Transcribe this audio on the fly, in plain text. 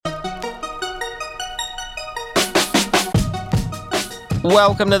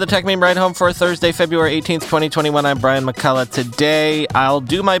Welcome to the Tech Meme Ride Home for Thursday, February 18th, 2021. I'm Brian McCullough. Today, I'll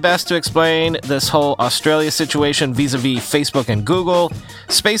do my best to explain this whole Australia situation vis-a-vis Facebook and Google.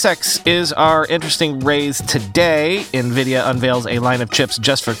 SpaceX is our interesting raise today. NVIDIA unveils a line of chips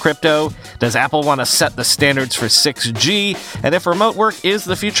just for crypto. Does Apple want to set the standards for 6G? And if remote work is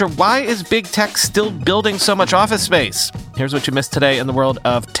the future, why is big tech still building so much office space? Here's what you missed today in the world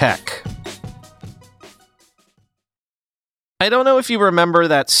of tech. I don't know if you remember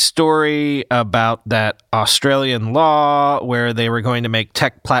that story about that Australian law where they were going to make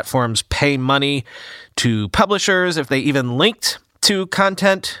tech platforms pay money to publishers if they even linked to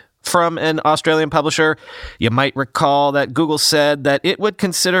content from an Australian publisher. You might recall that Google said that it would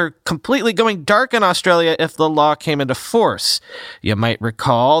consider completely going dark in Australia if the law came into force. You might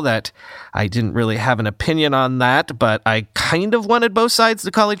recall that I didn't really have an opinion on that, but I kind of wanted both sides to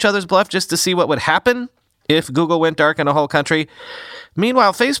call each other's bluff just to see what would happen if Google went dark in a whole country.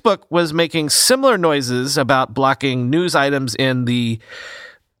 Meanwhile, Facebook was making similar noises about blocking news items in the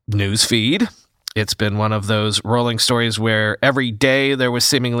news feed. It's been one of those rolling stories where every day there was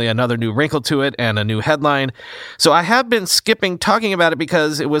seemingly another new wrinkle to it and a new headline. So I have been skipping talking about it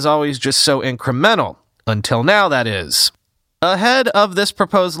because it was always just so incremental. Until now, that is. Ahead of this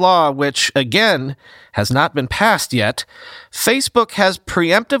proposed law, which, again, has not been passed yet, Facebook has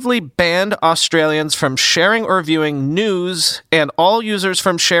preemptively banned Australians from sharing or viewing news and all users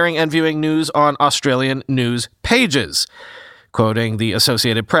from sharing and viewing news on Australian news pages, quoting the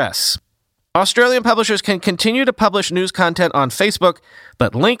Associated Press. Australian publishers can continue to publish news content on Facebook,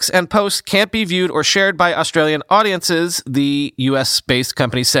 but links and posts can't be viewed or shared by Australian audiences, the US-based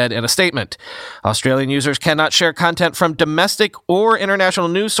company said in a statement. Australian users cannot share content from domestic or international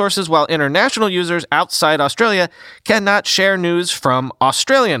news sources, while international users outside Australia cannot share news from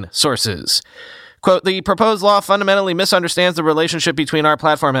Australian sources. Quote, the proposed law fundamentally misunderstands the relationship between our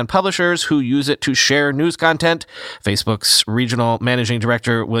platform and publishers who use it to share news content, Facebook's regional managing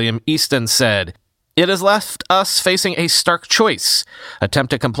director William Easton said. It has left us facing a stark choice: attempt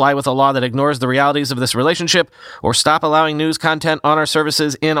to comply with a law that ignores the realities of this relationship, or stop allowing news content on our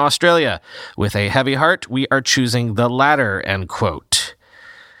services in Australia. With a heavy heart, we are choosing the latter, end quote.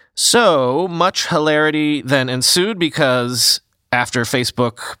 So much hilarity then ensued because after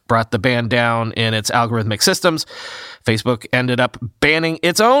Facebook brought the ban down in its algorithmic systems, Facebook ended up banning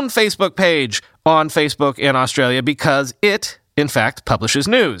its own Facebook page on Facebook in Australia because it, in fact, publishes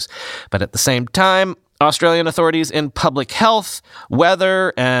news. But at the same time, Australian authorities in public health,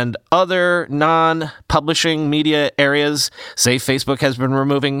 weather, and other non-publishing media areas say Facebook has been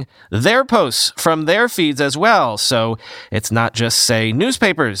removing their posts from their feeds as well. So it's not just, say,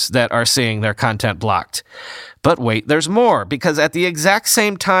 newspapers that are seeing their content blocked. But wait, there's more, because at the exact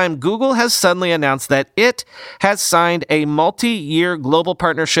same time, Google has suddenly announced that it has signed a multi-year global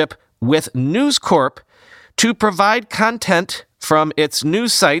partnership with News Corp to provide content from its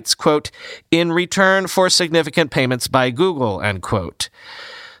news sites, quote, in return for significant payments by Google, end quote.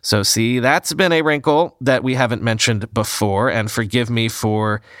 So see, that's been a wrinkle that we haven't mentioned before, and forgive me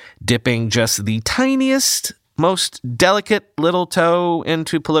for dipping just the tiniest, most delicate little toe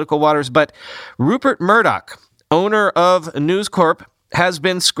into political waters, but Rupert Murdoch, owner of News Corp, has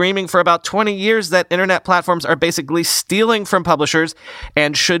been screaming for about 20 years that internet platforms are basically stealing from publishers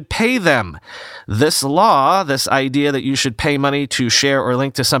and should pay them. This law, this idea that you should pay money to share or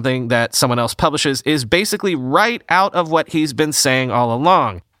link to something that someone else publishes, is basically right out of what he's been saying all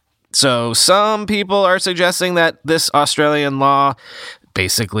along. So some people are suggesting that this Australian law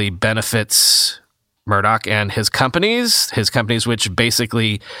basically benefits Murdoch and his companies which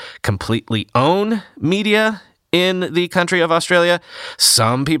basically completely own media in the country of Australia.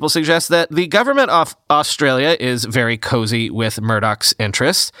 Some people suggest that the government of Australia is very cozy with Murdoch's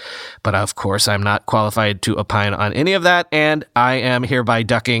interests, but of course I'm not qualified to opine on any of that, and I am hereby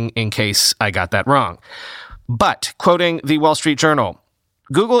ducking in case I got that wrong. But, quoting the Wall Street Journal,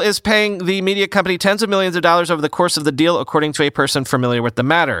 Google is paying the media company tens of millions of dollars over the course of the deal, according to a person familiar with the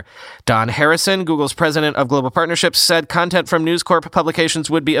matter. Don Harrison, Google's president of global partnerships, said content from News Corp publications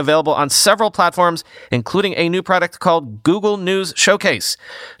would be available on several platforms, including a new product called Google News Showcase.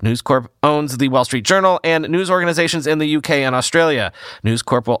 News Corp owns the Wall Street Journal and news organizations in the UK and Australia. News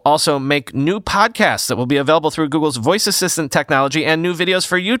Corp will also make new podcasts that will be available through Google's voice assistant technology and new videos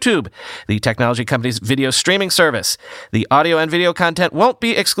for YouTube, the technology company's video streaming service. The audio and video content won't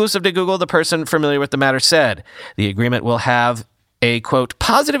be exclusive to Google, the person familiar with the matter said. The agreement will have a, quote,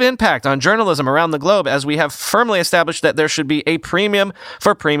 positive impact on journalism around the globe, as we have firmly established that there should be a premium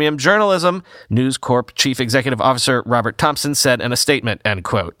for premium journalism, News Corp Chief Executive Officer Robert Thompson said in a statement, end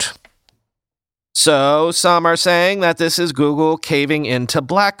quote. So some are saying that this is Google caving into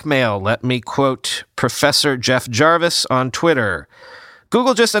blackmail. Let me quote Professor Jeff Jarvis on Twitter.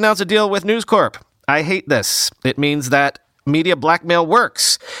 Google just announced a deal with News Corp. I hate this. It means that media blackmail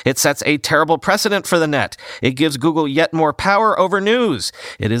works. It sets a terrible precedent for the net. It gives Google yet more power over news.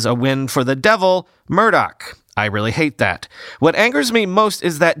 It is a win for the devil, Murdoch. I really hate that. What angers me most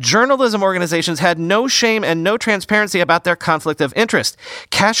is that journalism organizations had no shame and no transparency about their conflict of interest,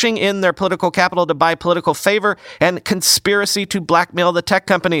 cashing in their political capital to buy political favor and conspiracy to blackmail the tech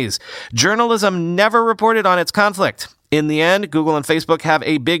companies. Journalism never reported on its conflict. In the end, Google and Facebook have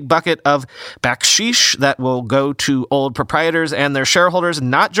a big bucket of baksheesh that will go to old proprietors and their shareholders,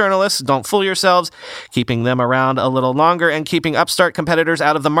 not journalists. Don't fool yourselves, keeping them around a little longer and keeping upstart competitors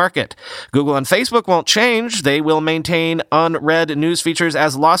out of the market. Google and Facebook won't change. They will maintain unread news features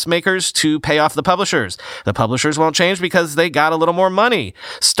as loss makers to pay off the publishers. The publishers won't change because they got a little more money.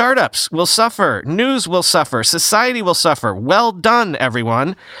 Startups will suffer. News will suffer. Society will suffer. Well done,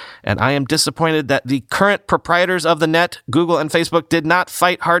 everyone. And I am disappointed that the current proprietors of the net, Google and Facebook, did not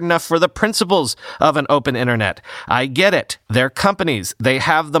fight hard enough for the principles of an open internet. I get it. They're companies. They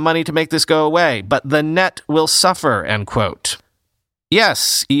have the money to make this go away, but the net will suffer, end quote.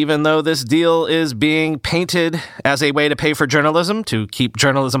 Yes, even though this deal is being painted as a way to pay for journalism, to keep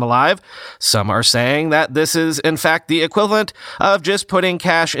journalism alive, some are saying that this is, in fact, the equivalent of just putting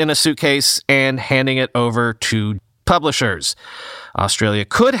cash in a suitcase and handing it over to publishers. Australia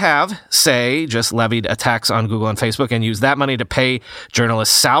could have, say, just levied a tax on Google and Facebook and used that money to pay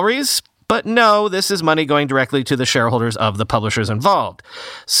journalists' salaries. But no, this is money going directly to the shareholders of the publishers involved.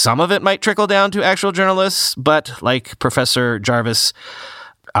 Some of it might trickle down to actual journalists, but like Professor Jarvis,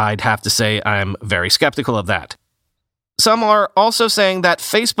 I'd have to say I'm very skeptical of that. Some are also saying that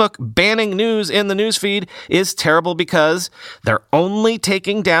Facebook banning news in the newsfeed is terrible because they're only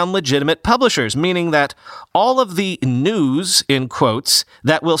taking down legitimate publishers, meaning that all of the news, in quotes,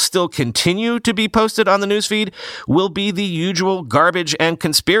 that will still continue to be posted on the newsfeed will be the usual garbage and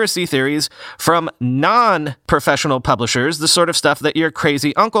conspiracy theories from non-professional publishers, the sort of stuff that your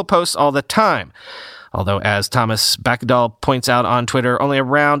crazy uncle posts all the time. Although, as Thomas Backdahl points out on Twitter, only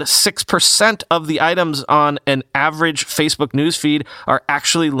around 6% of the items on an average Facebook newsfeed are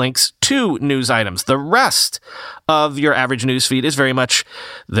actually links to news items. The rest of your average newsfeed is very much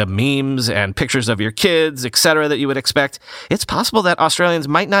the memes and pictures of your kids, etc., that you would expect. It's possible that Australians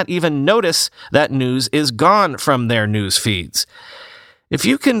might not even notice that news is gone from their news feeds. If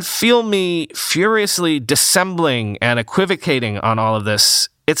you can feel me furiously dissembling and equivocating on all of this,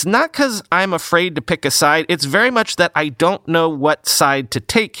 it's not because I'm afraid to pick a side. It's very much that I don't know what side to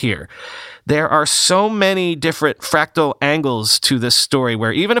take here. There are so many different fractal angles to this story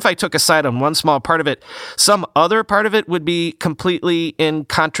where even if I took a side on one small part of it, some other part of it would be completely in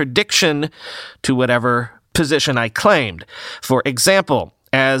contradiction to whatever position I claimed. For example,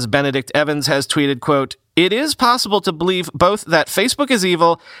 as Benedict Evans has tweeted, quote, "It is possible to believe both that Facebook is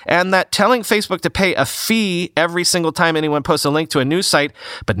evil and that telling Facebook to pay a fee every single time anyone posts a link to a news site,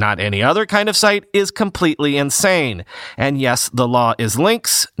 but not any other kind of site, is completely insane. And yes, the law is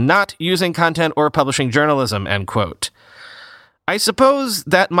links, not using content or publishing journalism," end quote. I suppose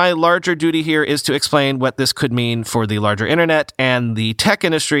that my larger duty here is to explain what this could mean for the larger internet and the tech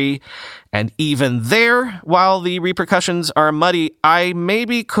industry. And even there, while the repercussions are muddy, I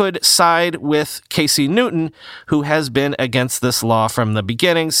maybe could side with Casey Newton, who has been against this law from the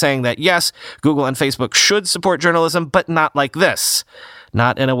beginning, saying that yes, Google and Facebook should support journalism, but not like this,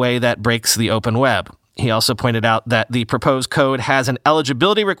 not in a way that breaks the open web. He also pointed out that the proposed code has an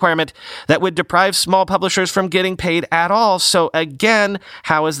eligibility requirement that would deprive small publishers from getting paid at all. So again,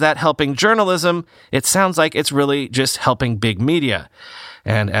 how is that helping journalism? It sounds like it's really just helping big media.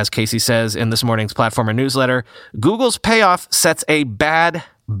 And as Casey says in this morning's Platformer newsletter, Google's payoff sets a bad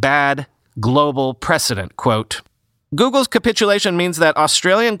global precedent, quote. Google's capitulation means that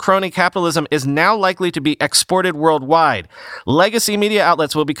Australian crony capitalism is now likely to be exported worldwide. Legacy media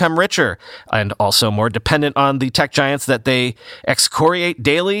outlets will become richer and also more dependent on the tech giants that they excoriate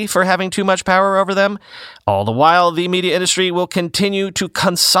daily for having too much power over them. All the while, the media industry will continue to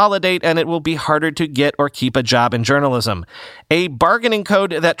consolidate and it will be harder to get or keep a job in journalism. A bargaining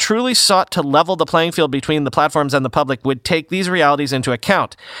code that truly sought to level the playing field between the platforms and the public would take these realities into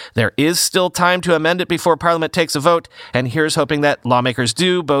account. There is still time to amend it before Parliament takes a vote, and here's hoping that lawmakers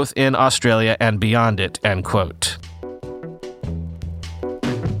do, both in Australia and beyond it, end quote.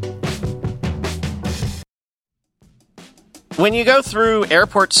 When you go through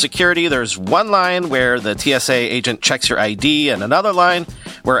airport security, there's one line where the TSA agent checks your ID and another line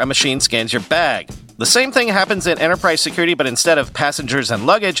where a machine scans your bag. The same thing happens in enterprise security, but instead of passengers and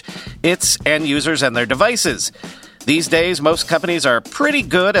luggage, it's end users and their devices. These days, most companies are pretty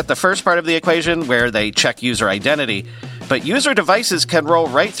good at the first part of the equation, where they check user identity. But user devices can roll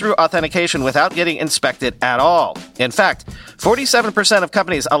right through authentication without getting inspected at all. In fact, 47% of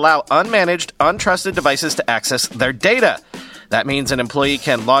companies allow unmanaged, untrusted devices to access their data. That means an employee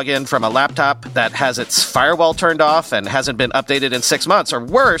can log in from a laptop that has its firewall turned off and hasn't been updated in 6 months. Or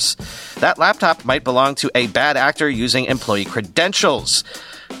worse, that laptop might belong to a bad actor using employee credentials.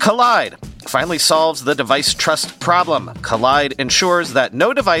 Collide finally solves the device trust problem. Collide ensures that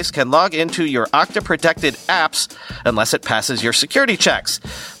no device can log into your Okta-protected apps unless it passes your security checks.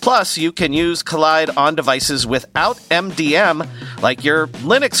 Plus, you can use Collide on devices without MDM, like your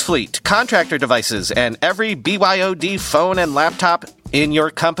Linux fleet, contractor devices, and every BYOD phone and laptop in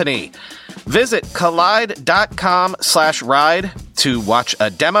your company. Visit collide.com/ride to watch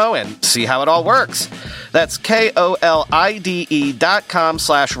a demo and see how it all works. That's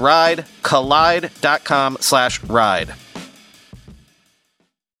KOLIDE.com/ride, collide.com/ride.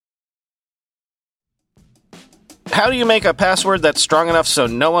 How do you make a password that's strong enough so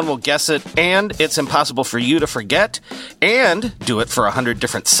no one will guess it, and it's impossible for you to forget, and do it for 100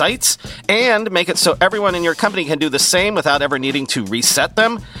 different sites, and make it so everyone in your company can do the same without ever needing to reset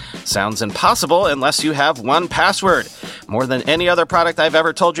them? Sounds impossible unless you have 1Password. More than any other product I've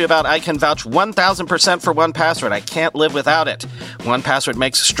ever told you about, I can vouch 1,000% for 1Password. I can't live without it. 1Password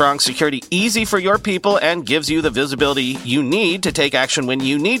makes strong security easy for your people and gives you the visibility you need to take action when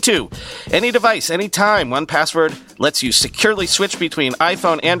you need to. Any device, anytime, 1Password lets you securely switch between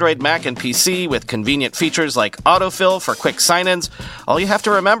iPhone, Android, Mac, and PC with convenient features like autofill for quick sign-ins. All you have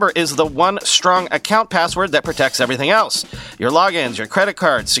to remember is the one strong account password that protects everything else. Your logins, your credit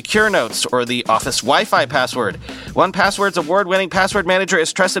cards, secure notes, or the office Wi-Fi password. 1Password's award-winning password manager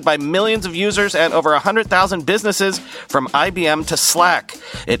is trusted by millions of users and over 100,000 businesses from IBM to Slack.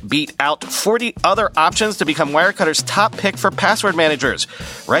 It beat out 40 other options to become Wirecutter's top pick for password managers.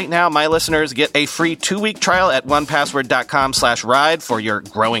 Right now, my listeners get a free 2-week trial at 1password.com/ride for your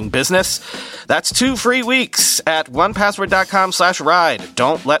growing business. That's 2 free weeks at 1password.com/ride.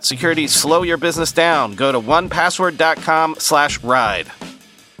 Don't let security slow your business down. Go to 1password.com/ride.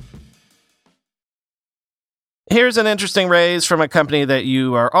 Here's an interesting raise from a company that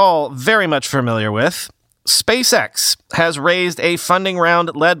you are all very much familiar with. SpaceX has raised a funding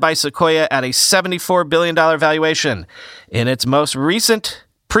round led by Sequoia at a $74 billion valuation. In its most recent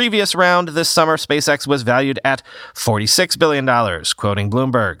previous round this summer, SpaceX was valued at $46 billion, quoting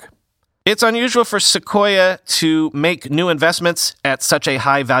Bloomberg. It's unusual for Sequoia to make new investments at such a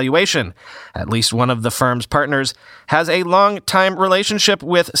high valuation. At least one of the firm's partners has a long-time relationship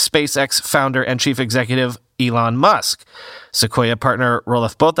with SpaceX founder and chief executive Elon Musk. Sequoia partner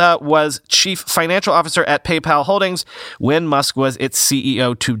Roelof Botha was chief financial officer at PayPal Holdings when Musk was its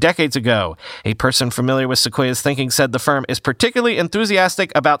CEO 2 decades ago. A person familiar with Sequoia's thinking said the firm is particularly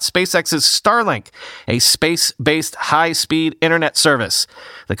enthusiastic about SpaceX's Starlink, a space-based high-speed internet service.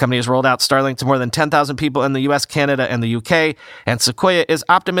 The company has rolled out Starlink to more than 10,000 people in the US, Canada, and the UK, and Sequoia is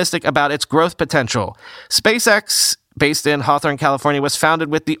optimistic about its growth potential. SpaceX, based in Hawthorne, California, was founded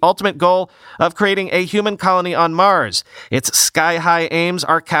with the ultimate goal of creating a human colony on Mars. Its sky-high aims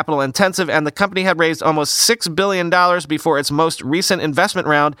are capital-intensive, and the company had raised almost $6 billion before its most recent investment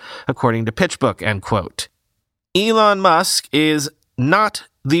round, according to PitchBook, end quote. Elon Musk is not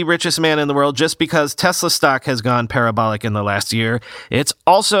the richest man in the world just because Tesla stock has gone parabolic in the last year. It's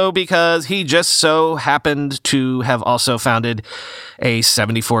also because he just so happened to have also founded a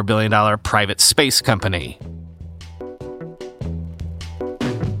 $74 billion private space company.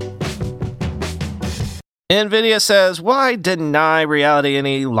 NVIDIA says, why deny reality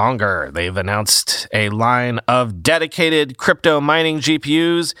any longer? They've announced a line of dedicated crypto mining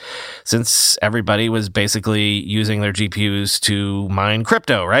GPUs since everybody was basically using their GPUs to mine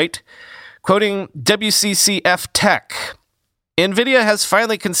crypto, right? Quoting WCCF Tech, NVIDIA has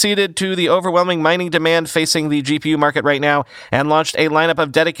finally conceded to the overwhelming mining demand facing the GPU market right now and launched a lineup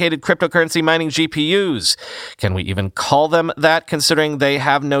of dedicated cryptocurrency mining GPUs. Can we even call them that considering they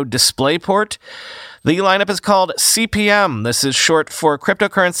have no DisplayPort? The lineup is called CPM. This is short for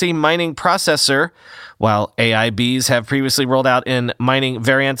Cryptocurrency Mining Processor. While AIBs have previously rolled out in mining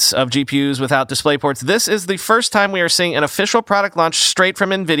variants of GPUs without DisplayPorts, this is the first time we are seeing an official product launch straight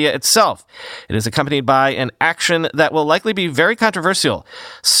from NVIDIA itself. It is accompanied by an action that will likely be very controversial: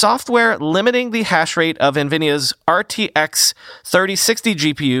 software limiting the hash rate of NVIDIA's RTX 3060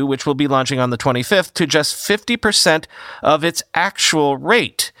 GPU, which will be launching on the 25th, to just 50% of its actual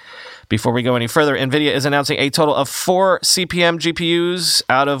rate. Before we go any further, NVIDIA is announcing a total of 4 CPM GPUs,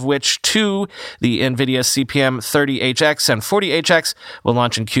 out of which 2, the NVIDIA CPM 30HX and 40HX, will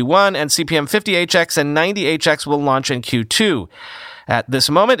launch in Q1, and CPM 50HX and 90HX will launch in Q2. At this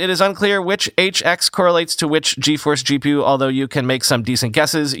moment, it is unclear which HX correlates to which GeForce GPU, although you can make some decent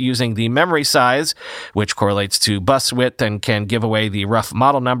guesses using the memory size, which correlates to bus width and can give away the rough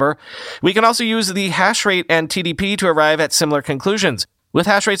model number. We can also use the hash rate and TDP to arrive at similar conclusions. With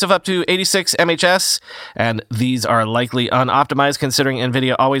hash rates of up to 86 MHz, and these are likely unoptimized considering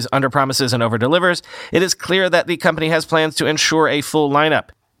NVIDIA always underpromises and overdelivers, it is clear that the company has plans to ensure a full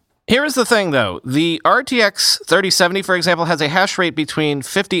lineup. Here is the thing, though. The RTX 3070, for example, has a hash rate between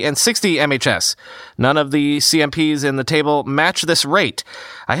 50 and 60 MHz. None of the CMPs in the table match this rate.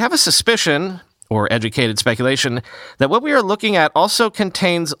 I have a suspicion, or educated speculation, that what we are looking at also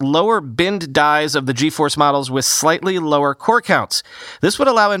contains lower binned dies of the GeForce models with slightly lower core counts. This would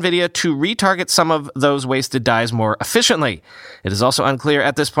allow NVIDIA to retarget some of those wasted dies more efficiently. It is also unclear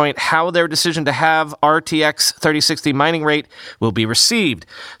at this point how their decision to have RTX 3060 mining rate will be received.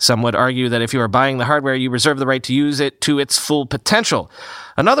 Some would argue that if you are buying the hardware, you reserve the right to use it to its full potential.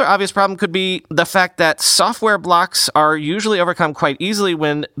 Another obvious problem could be the fact that software blocks are usually overcome quite easily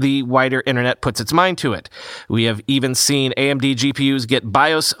when the wider internet puts its mind to it. We have even seen AMD GPUs get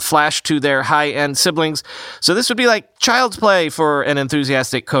BIOS flashed to their high-end siblings, so this would be like child's play for an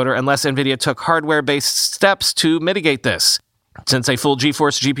enthusiastic coder unless NVIDIA took hardware-based steps to mitigate this. Since a full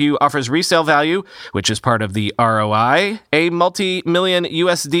GeForce GPU offers resale value, which is part of the ROI, a multi-million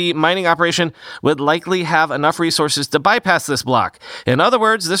USD mining operation would likely have enough resources to bypass this block. In other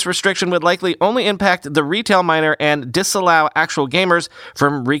words, this restriction would likely only impact the retail miner and disallow actual gamers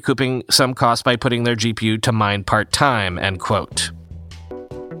from recouping some cost by putting their GPU to mine part-time, end quote.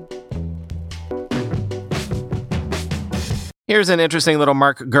 Here's an interesting little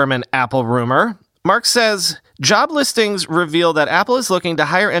Mark Gurman Apple rumor. Mark says, job listings reveal that Apple is looking to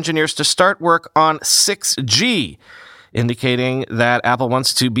hire engineers to start work on 6G, indicating that Apple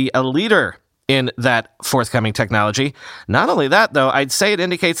wants to be a leader in that forthcoming technology. Not only that, though, I'd say it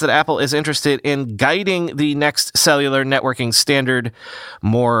indicates that Apple is interested in guiding the next cellular networking standard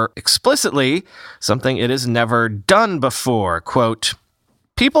more explicitly, something it has never done before. Quote,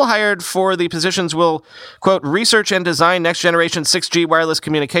 people hired for the positions will, quote, research and design next-generation 6G wireless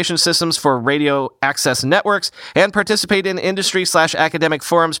communication systems for radio access networks and participate in industry/academic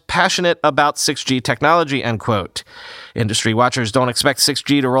forums passionate about 6G technology, end quote. Industry watchers don't expect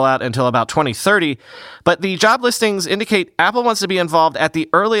 6G to roll out until about 2030, but the job listings indicate Apple wants to be involved at the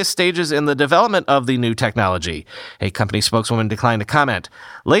earliest stages in the development of the new technology. A company spokeswoman declined to comment.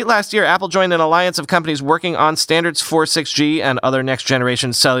 Late last year, Apple joined an alliance of companies working on standards for 6G and other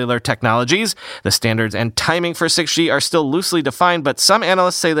next-generation cellular technologies. The standards and timing for 6G are still loosely defined, but some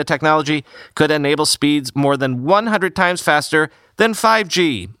analysts say the technology could enable speeds more than 100 times faster than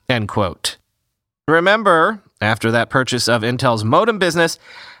 5G, end quote. Remember, after that purchase of Intel's modem business,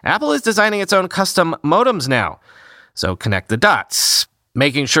 Apple is designing its own custom modems now. So connect the dots.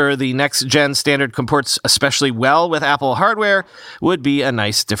 Making sure the next-gen standard comports especially well with Apple hardware would be a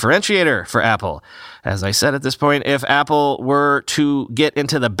nice differentiator for Apple. As I said at this point, if Apple were to get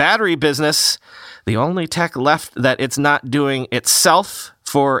into the battery business, the only tech left that it's not doing itself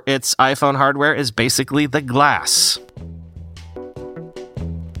for its iPhone hardware is basically the glass.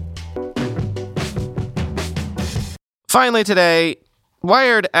 Finally today,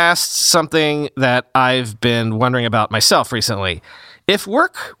 Wired asked something that I've been wondering about myself recently. If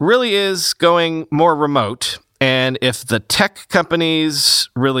work really is going more remote, and if the tech companies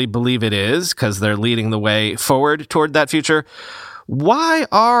really believe it is, because they're leading the way forward toward that future, why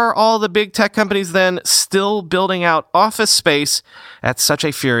are all the big tech companies then still building out office space at such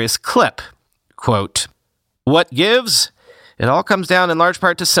a furious clip? Quote, what gives? It all comes down in large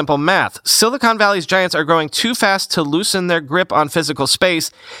part to simple math. Silicon Valley's giants are growing too fast to loosen their grip on physical space,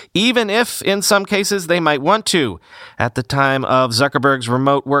 even if, in some cases, they might want to. At the time of Zuckerberg's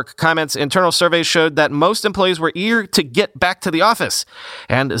remote work comments, internal surveys showed that most employees were eager to get back to the office.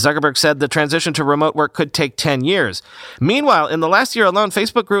 And Zuckerberg said the transition to remote work could take 10 years. Meanwhile, in the last year alone,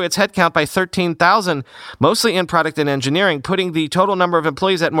 Facebook grew its headcount by 13,000, mostly in product and engineering, putting the total number of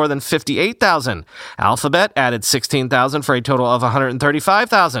employees at more than 58,000. Alphabet added 16,000 for a total of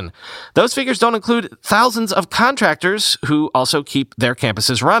 135,000. Those figures don't include thousands of contractors who also keep their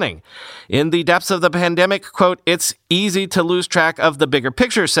campuses running. In the depths of the pandemic, quote, it's easy to lose track of the bigger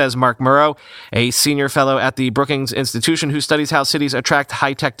picture, says Mark Murdoch, a senior fellow at the Brookings Institution who studies how cities attract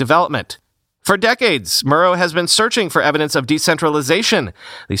high-tech development. For decades, Murrow has been searching for evidence of decentralization,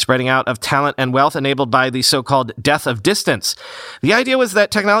 the spreading out of talent and wealth enabled by the so-called death of distance. The idea was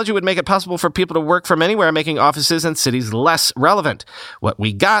that technology would make it possible for people to work from anywhere, making offices and cities less relevant. What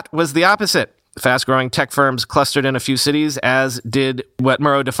we got was the opposite. Fast-growing tech firms clustered in a few cities, as did what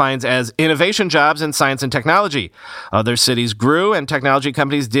Murrow defines as innovation jobs in science and technology. Other cities grew, and technology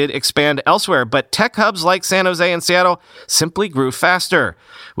companies did expand elsewhere, but tech hubs like San Jose and Seattle simply grew faster.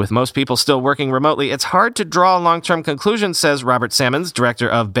 With most people still working remotely, it's hard to draw long-term conclusions, says Robert Sammons, director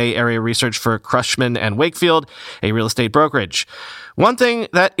of Bay Area research for Cushman & Wakefield, a real estate brokerage. One thing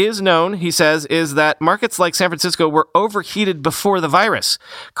that is known, he says, is that markets like San Francisco were overheated before the virus.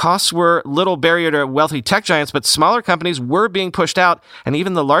 Costs were little barrier to wealthy tech giants, but smaller companies were being pushed out, and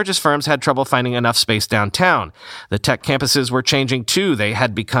even the largest firms had trouble finding enough space downtown. The tech campuses were changing too. They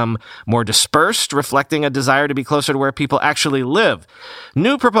had become more dispersed, reflecting a desire to be closer to where people actually live.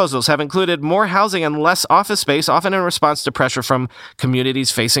 New proposals have included more housing and less office space, often in response to pressure from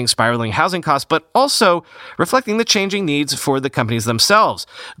communities facing spiraling housing costs, but also reflecting the changing needs for the companies themselves.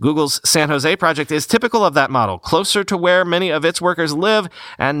 Google's San Jose project is typical of that model, closer to where many of its workers live,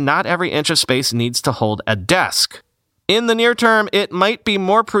 and not every inch of space needs to hold a desk. In the near term, it might be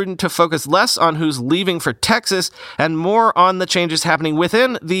more prudent to focus less on who's leaving for Texas and more on the changes happening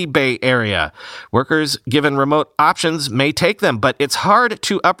within the Bay Area. Workers given remote options may take them, but it's hard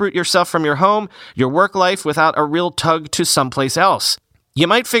to uproot yourself from your home, your work life, without a real tug to someplace else. You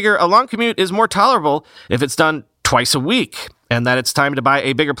might figure a long commute is more tolerable if it's done twice a week, and that it's time to buy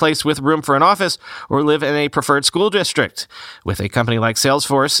a bigger place with room for an office or live in a preferred school district. With a company like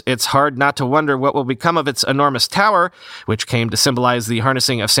Salesforce, it's hard not to wonder what will become of its enormous tower, which came to symbolize the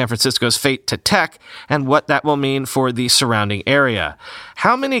harnessing of San Francisco's fate to tech, and what that will mean for the surrounding area.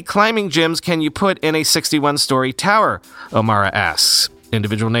 How many climbing gyms can you put in a 61-story tower? Omara asks.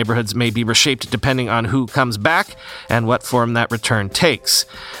 Individual neighborhoods may be reshaped depending on who comes back and what form that return takes.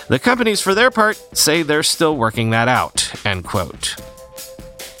 The companies, for their part, say they're still working that out, end quote.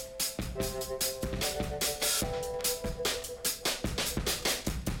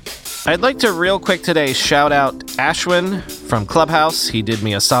 I'd like to real quick today shout out Ashwin from Clubhouse. He did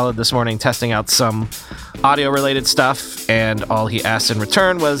me a solid this morning testing out some audio-related stuff, and all he asked in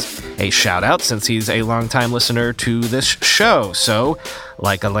return was a shout-out since he's a longtime listener to this show. So,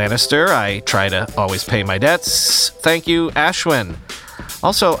 like a Lannister, I try to always pay my debts. Thank you, Ashwin.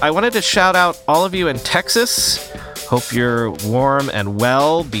 Also, I wanted to shout out all of you in Texas. Hope you're warm and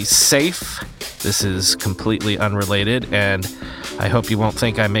well. Be safe. This is completely unrelated, and I hope you won't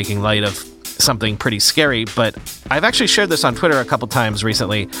think I'm making light of something pretty scary, but I've actually shared this on Twitter a couple times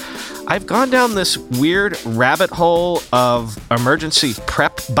recently. I've gone down this weird rabbit hole of emergency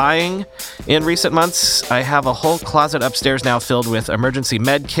prep buying in recent months. I have a whole closet upstairs now filled with emergency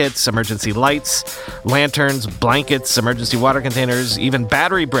med kits, emergency lights, lanterns, blankets, emergency water containers, even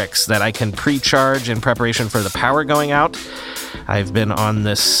battery bricks that I can pre-charge in preparation for the power going out. I've been on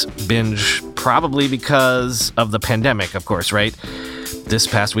this binge probably because of the pandemic, of course, right? This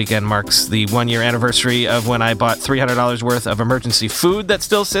past weekend marks the 1-year anniversary of when I bought $300 worth of emergency food that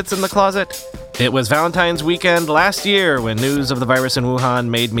still sits in the closet. It was Valentine's weekend last year when news of the virus in Wuhan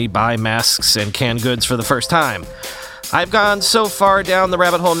made me buy masks and canned goods for the first time. I've gone so far down the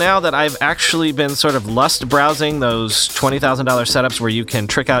rabbit hole now that I've actually been sort of lust browsing those $20,000 setups where you can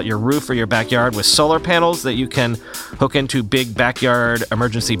trick out your roof or your backyard with solar panels that you can hook into big backyard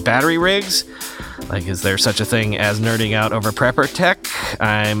emergency battery rigs. Like, is there such a thing as nerding out over prepper tech?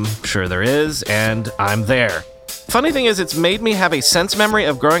 I'm sure there is, and I'm there. Funny thing is, it's made me have a sense memory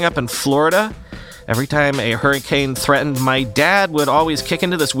of growing up in Florida. Every time a hurricane threatened, my dad would always kick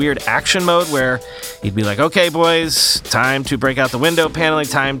into this weird action mode where he'd be like, okay, boys, time to break out the window paneling,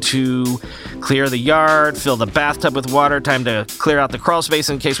 time to clear the yard, fill the bathtub with water, time to clear out the crawl space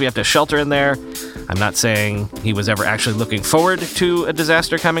in case we have to shelter in there. I'm not saying he was ever actually looking forward to a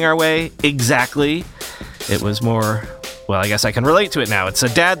disaster coming our way. Exactly. It was more, well, I guess I can relate to it now. It's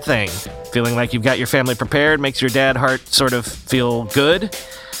a dad thing. Feeling like you've got your family prepared makes your dad heart sort of feel good.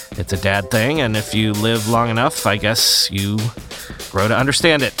 It's a dad thing, and if you live long enough, I guess you grow to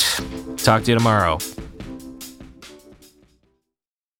understand it. Talk to you tomorrow.